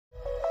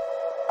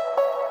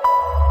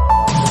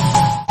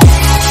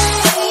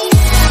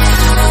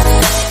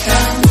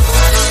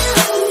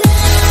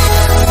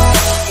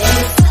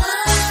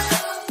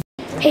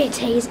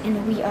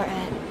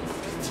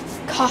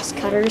cost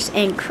cutters,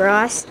 and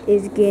Cross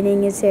is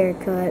getting his hair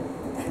cut.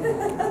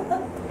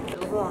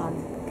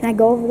 Can I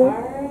go over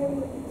there?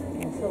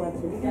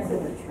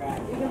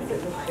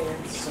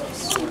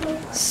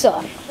 So,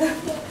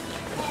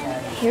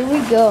 here we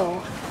go.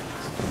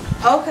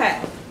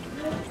 Okay.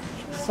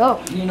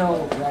 So, You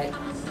know, right?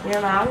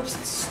 Your mom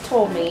just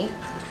told me.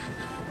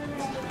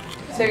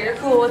 So you're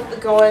cool with the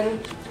going,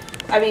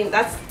 I mean,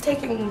 that's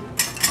taking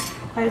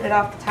quite a bit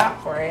off the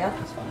top for you.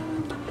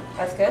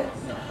 That's good?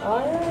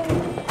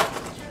 Alright.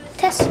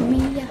 test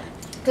me.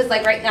 Because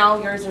like right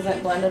now yours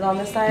isn't blended on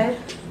this side.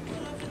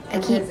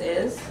 And keep- his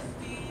is.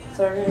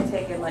 So we're going to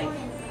take in like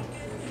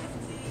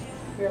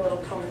your little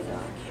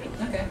ponytail.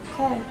 Okay.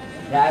 Okay.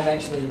 Yeah, I've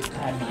actually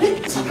had mine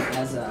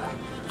as a.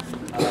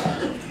 I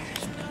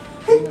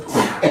can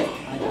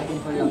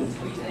put it up in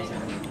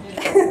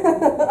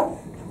ponytails.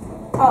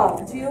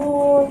 Oh, do you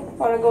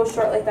want to go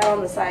short like that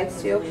on the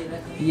sides too?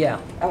 Yeah.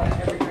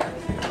 Okay.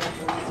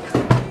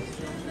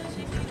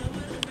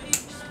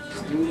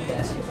 Do the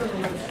best.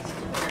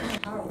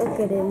 Look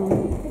at him.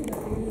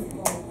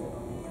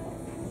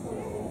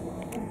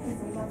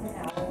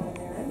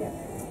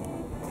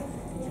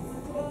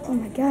 Oh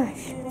my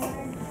gosh.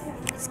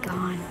 It's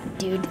gone.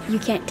 Dude, you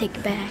can't take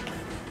it back.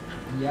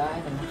 Yeah, I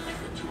know.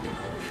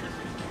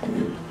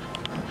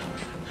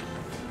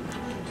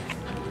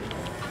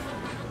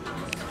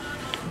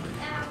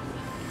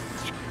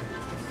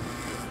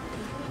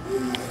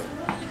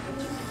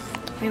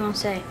 What do you want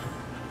to say?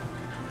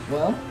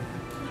 Well,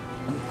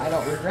 I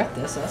don't regret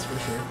this, that's for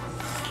sure.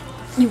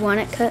 You want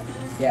it cut?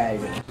 Yeah, I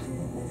do.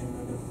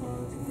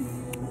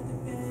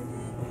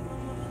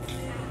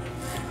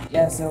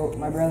 Yeah, so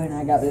my brother and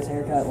I got this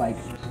haircut like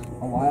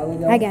a while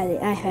ago. I got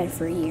it. I had it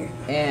for a year.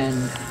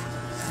 And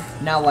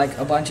now like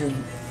a bunch of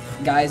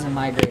guys in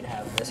my grade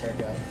have this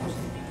haircut.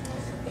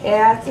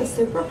 Yeah, it's a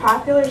super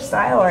popular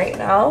style right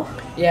now.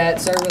 Yeah, it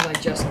started with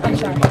like Justin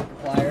Bieber and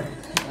Markiplier,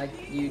 like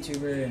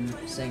YouTuber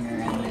and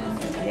singer, and then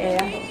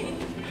Yeah.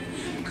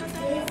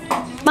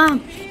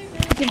 Mom,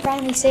 you can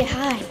finally say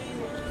hi.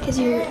 Because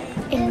you're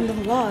in the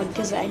vlog.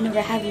 Because I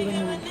never have you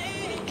in one.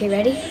 Okay,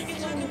 ready?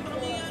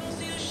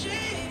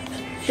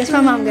 That's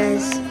my mom,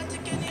 guys.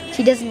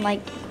 She doesn't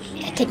like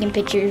taking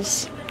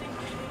pictures.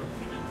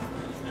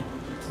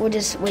 We'll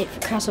just wait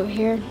for Cross over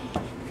here.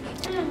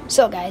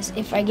 So, guys,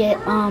 if I get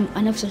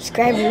enough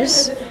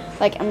subscribers,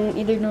 like I'm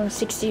either doing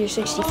 60 or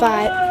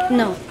 65,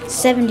 no,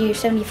 70 or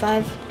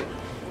 75,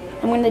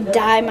 I'm going to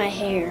dye my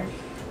hair.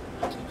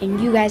 And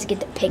you guys get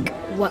to pick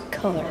what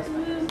color.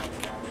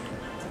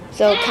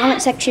 So,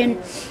 comment section,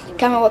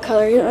 comment what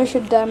color I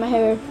should dye my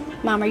hair.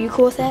 Mom, are you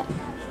cool with that?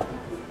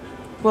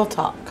 We'll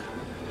talk.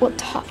 We'll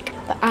talk,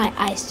 but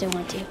I still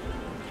want to.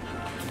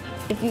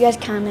 If you guys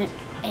comment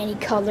any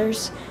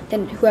colors,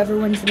 then whoever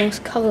wins the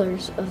most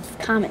colors of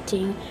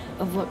commenting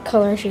of what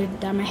color I should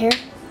dye my hair,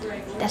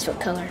 that's what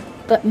color.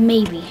 But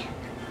maybe.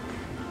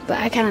 But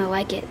I kind of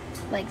like it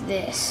like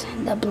this,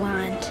 the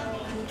blonde.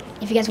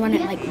 If you guys want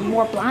it like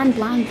more blonde,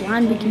 we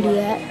can do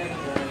that.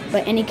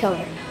 But any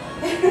color.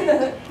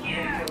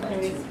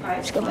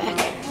 Let's go back.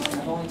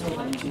 I've only told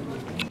them two people.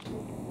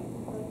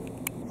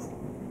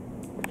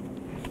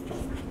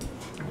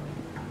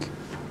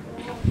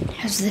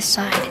 How's this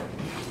side?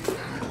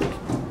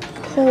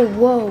 Oh,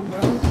 whoa,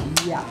 bro.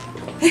 Yeah.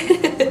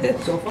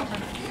 So far.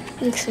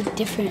 It looks so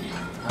different.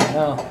 I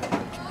know.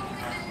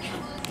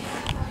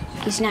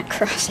 He's not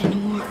Cross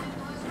anymore. No,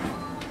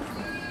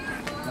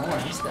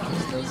 I'm still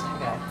the same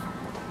guy.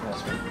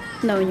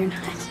 No, you're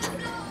not.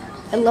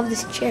 I love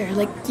this chair.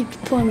 Like, keep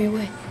pulling me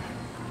away.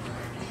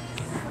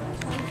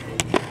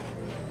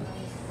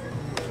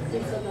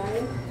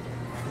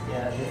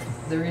 Yeah,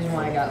 the reason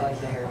why I got like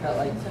the haircut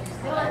like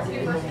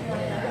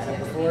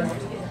before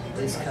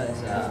is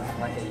because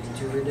like a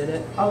YouTuber did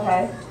it,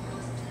 Okay.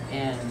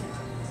 and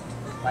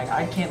like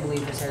I can't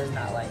believe his hair is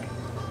not like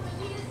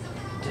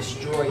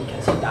destroyed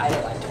because he dyed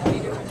it like 20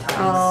 different times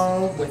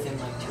Oh. within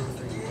like 2 or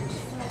 3 years.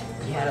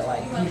 He had it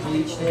like he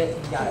bleached it.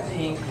 He got it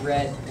pink,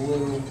 red,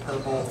 blue,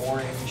 purple,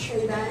 orange.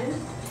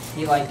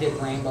 He like did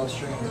rainbow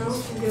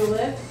strings.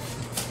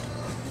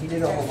 He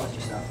did a whole bunch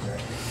of stuff for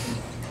it.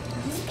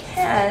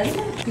 Can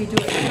we do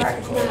it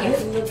correctly?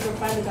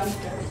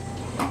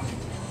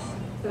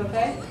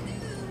 Okay?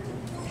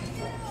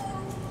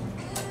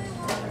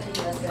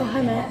 Oh,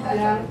 hi, Matt.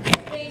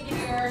 Thank you,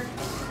 dear.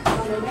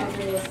 Thank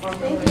you.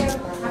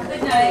 Have a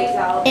good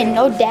night. And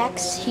no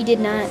Dax. He did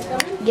not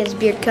get his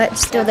beard cut.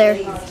 It's still there.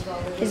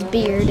 His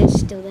beard is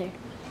still there.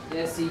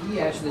 Yeah, see, he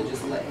actually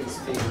just let his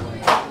fade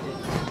away.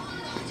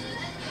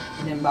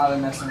 He didn't bother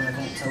messing with it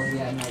until he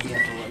had an idea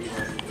for what he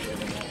wanted to do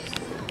next.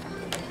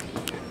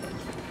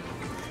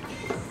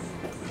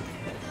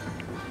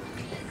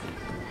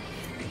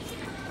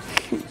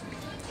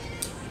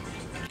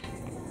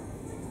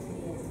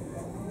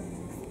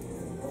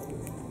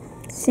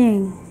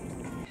 Sing.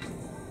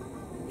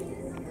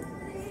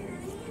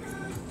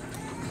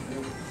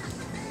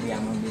 Yeah,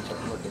 I'm gonna be just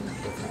looking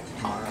different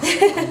tomorrow.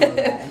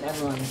 And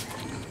everyone,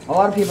 a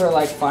lot of people are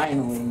like,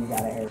 finally you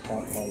got a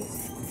haircut,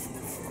 because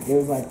it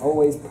was like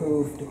always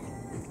poofed,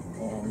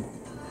 and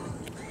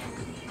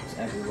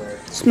everywhere.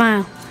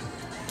 Smile.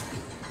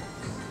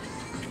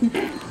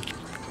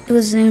 It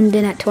was zoomed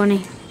in at 20.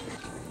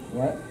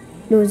 What?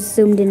 It was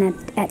zoomed in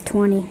at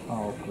 20.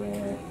 Oh,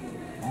 great.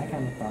 I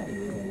kind of thought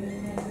you were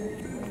going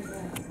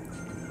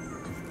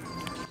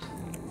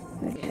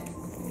to Okay.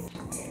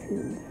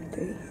 2,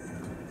 3.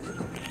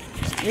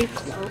 It's 3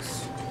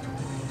 close.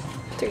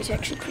 3 is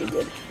actually pretty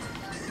good.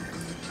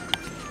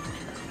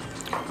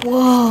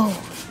 Whoa!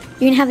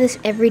 You can have this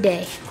every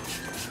day.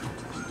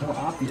 Well,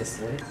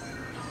 obviously.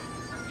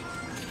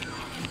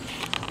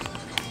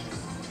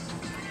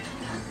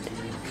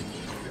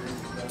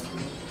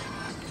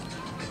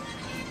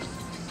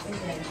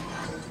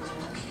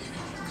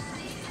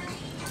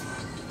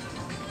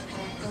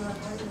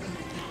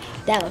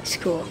 That looks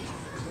cool.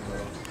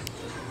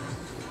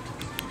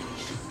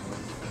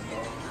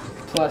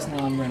 Plus,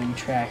 now I'm running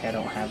track. I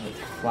don't have it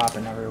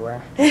flopping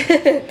everywhere.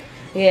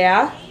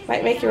 Yeah,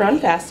 might make you run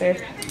faster.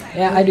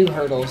 Yeah, I do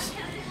hurdles.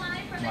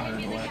 I'm a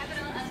hurdler.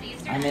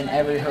 I'm in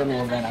every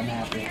hurdle event. I'm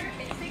happy.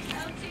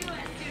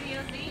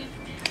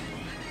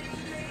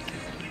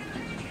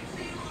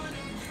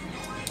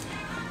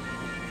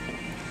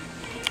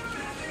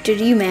 Dude,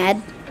 are you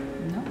mad?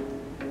 No.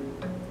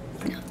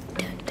 No.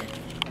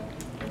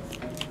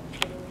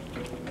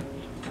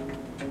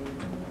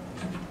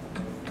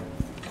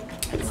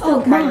 It's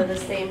still kind of the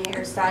same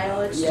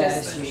hairstyle. It's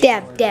Yes. just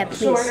Dab, please.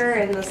 shorter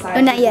in the side.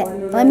 Oh, not yet.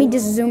 Let me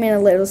just zoom in a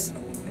little.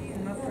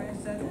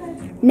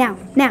 Now.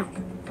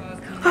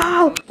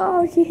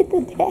 Oh, she hit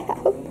the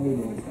dab.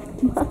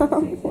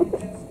 Mom.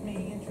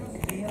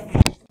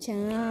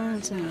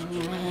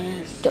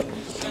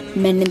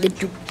 Men in the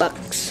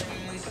jukebox.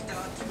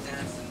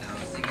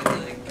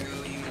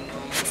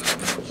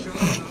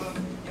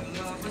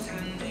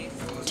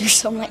 There's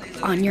some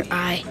like on your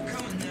eye.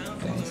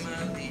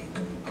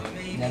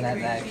 Yeah,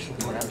 that's actually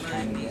what I was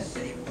trying to get.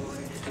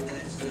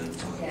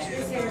 Yeah,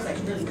 his hair is like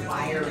really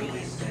wiry.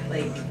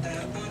 Like,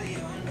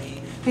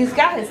 He's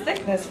got his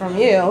thickness from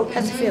you.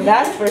 How's it feel?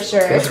 That's for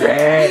sure.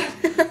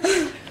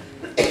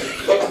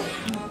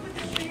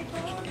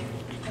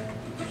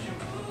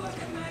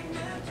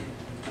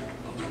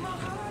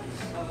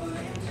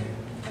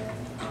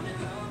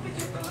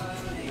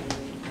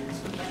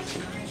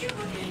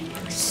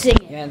 Sing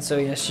it. Yeah, and so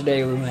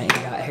yesterday we went and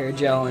got hair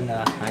gel, and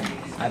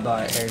I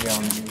bought a hair gel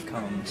and a new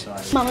comb, so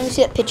I... Mom, let me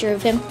see that picture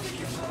of him.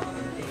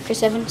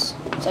 Chris Evans.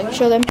 So I can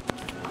show them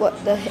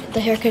what the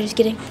haircut he's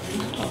getting.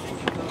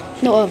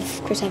 No,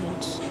 of Chris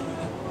Evans.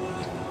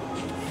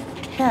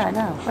 Yeah, I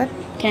know. What?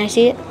 Can I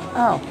see it?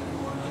 Oh.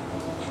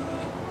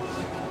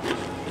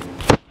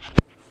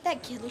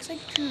 That kid looks like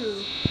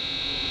Drew.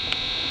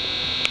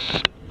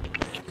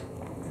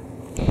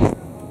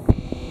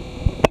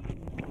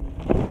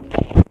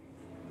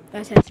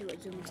 That's actually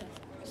what Zoom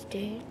is.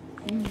 Stay.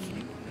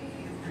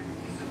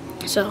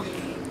 So,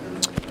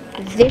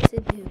 this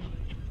is him.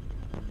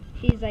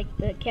 He's like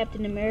the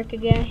Captain America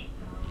guy.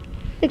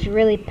 Looks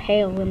really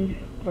pale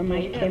for my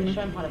you gotta show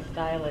camera. him how to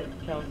style it,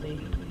 Chelsea.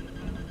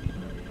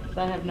 'Cause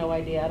I have no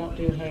idea. I don't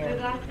do hair.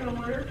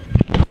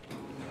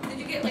 Did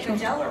you get like a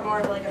gel or more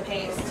of like a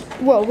paste?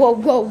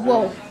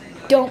 Whoa.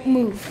 Don't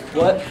move.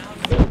 What?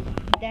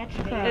 That's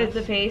It's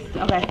a paste.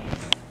 Okay.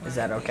 Is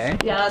that okay?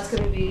 Yeah, that's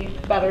gonna be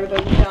better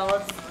than gel.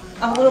 It's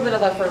a little bit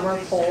of a firmer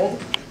fold,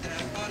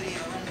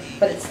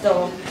 but it's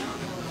still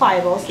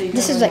pliable. So you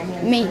This can is run like your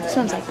hands me. through it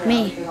Sounds and like mess me.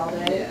 around with it all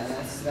day. Yeah,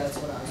 that's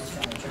what I was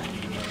trying to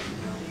do.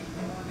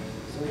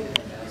 So we did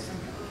our best.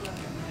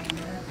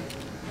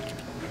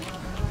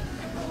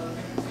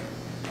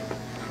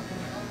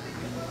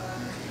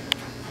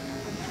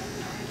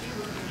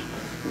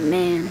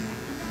 Man.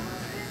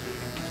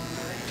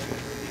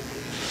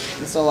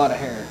 It's a lot of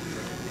hair.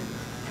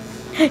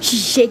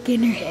 She's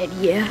shaking her head,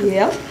 yeah.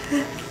 Yep.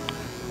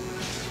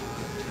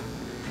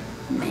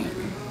 Man.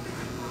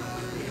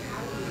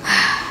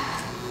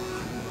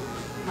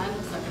 Mine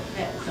looks like a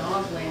pet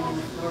dog laying on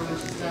the floor when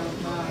she's done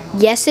with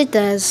mine. Yes, it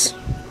does.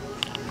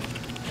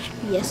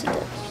 Yes, it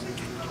does.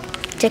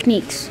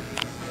 Techniques,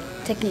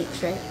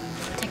 right?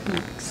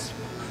 Techniques.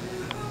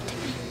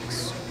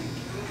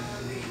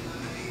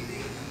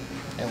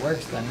 It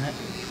works, doesn't it?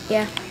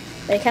 Yeah,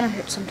 but it kind of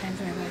hurts sometimes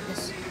when I like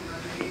this.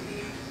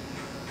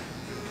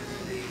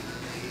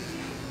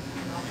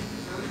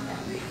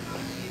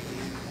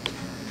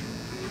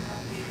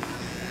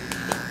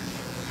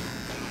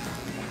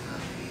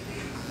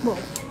 Whoa.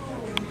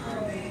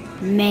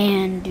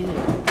 Man, dude.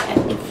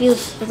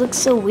 It looks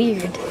so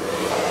weird.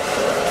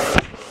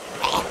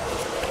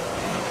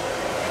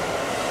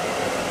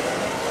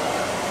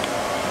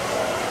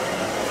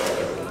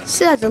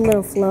 Still has a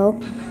little flow.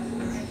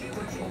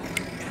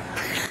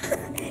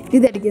 Do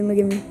that again, look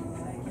at me.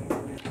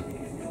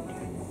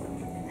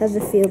 How's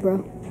it feel,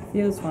 bro?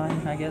 Feels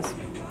fine, I guess.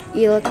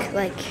 You look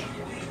like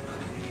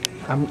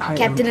I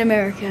Captain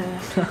America.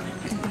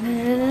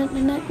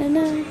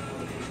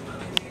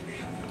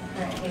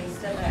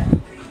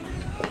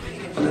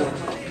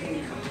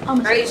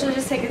 Alright, you should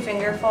just take a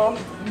fingerful.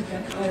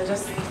 And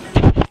just put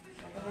it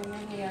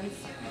in your hands.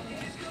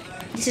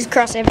 This is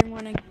cross every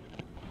morning.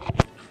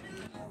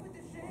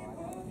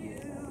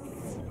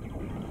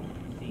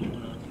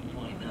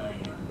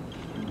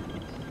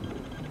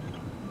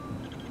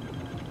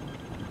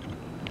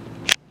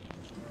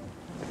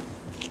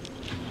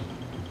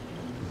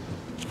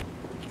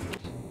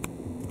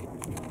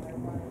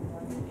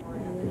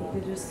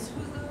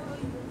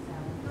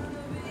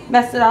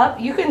 mess it up.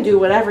 You can do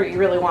whatever you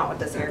really want with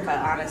this haircut,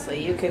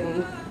 honestly. You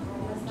can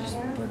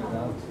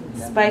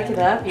spike it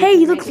up. Hey,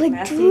 can you make look it like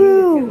messy,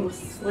 Drew. You can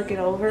slick it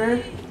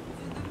over.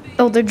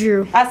 Oh, they're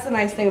Drew. That's the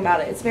nice thing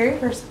about it. It's very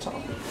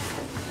versatile.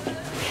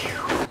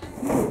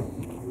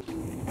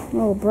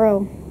 Oh,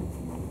 bro.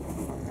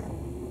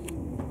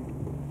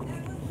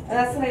 And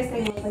that's the nice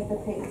thing with like the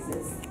pinks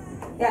is,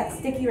 yeah, it's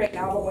sticky right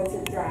now, but once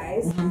it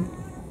dries,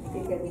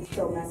 you can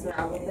still mess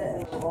around with it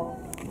and it will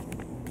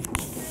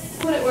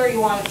put it where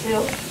you want it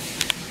to.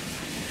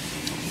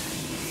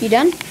 You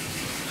done?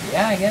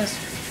 Yeah, I guess.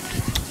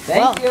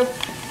 Thank you.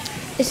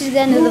 This is the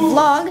end of the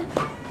vlog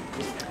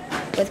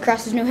with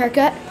Cross's new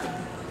haircut.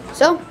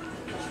 So,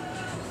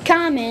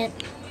 comment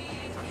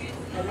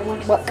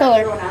what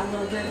color.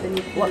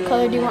 What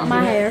color do you want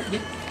my hair?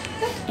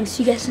 And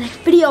see you guys in the next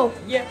video.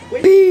 Yeah.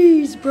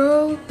 Peace,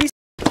 bro. Peace.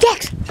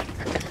 Dex!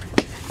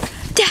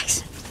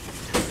 Dex!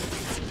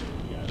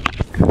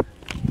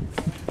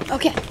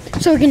 Okay,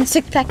 so we're gonna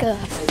 6-pack of.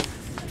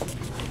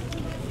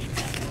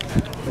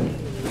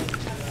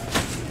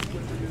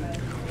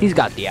 He's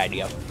got the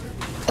idea.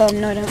 No,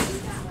 I don't.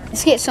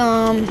 Let's get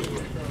some.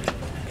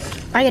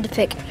 I get to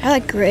pick. I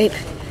like grape.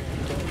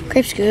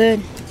 Grape's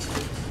good.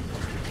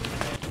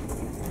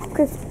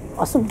 Grape's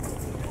awesome.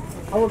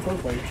 I would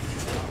both ways.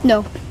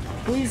 No.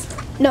 Please.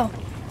 No.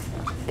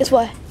 Guess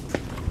why?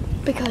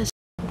 Because.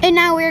 And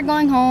now we're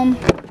going home.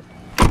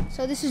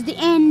 So this is the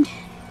end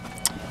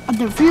of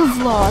the real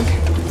vlog.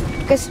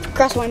 Guess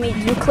Cross wanted me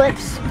to do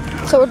clips.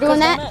 So we're doing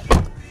that.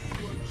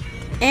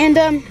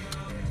 And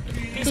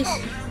peace.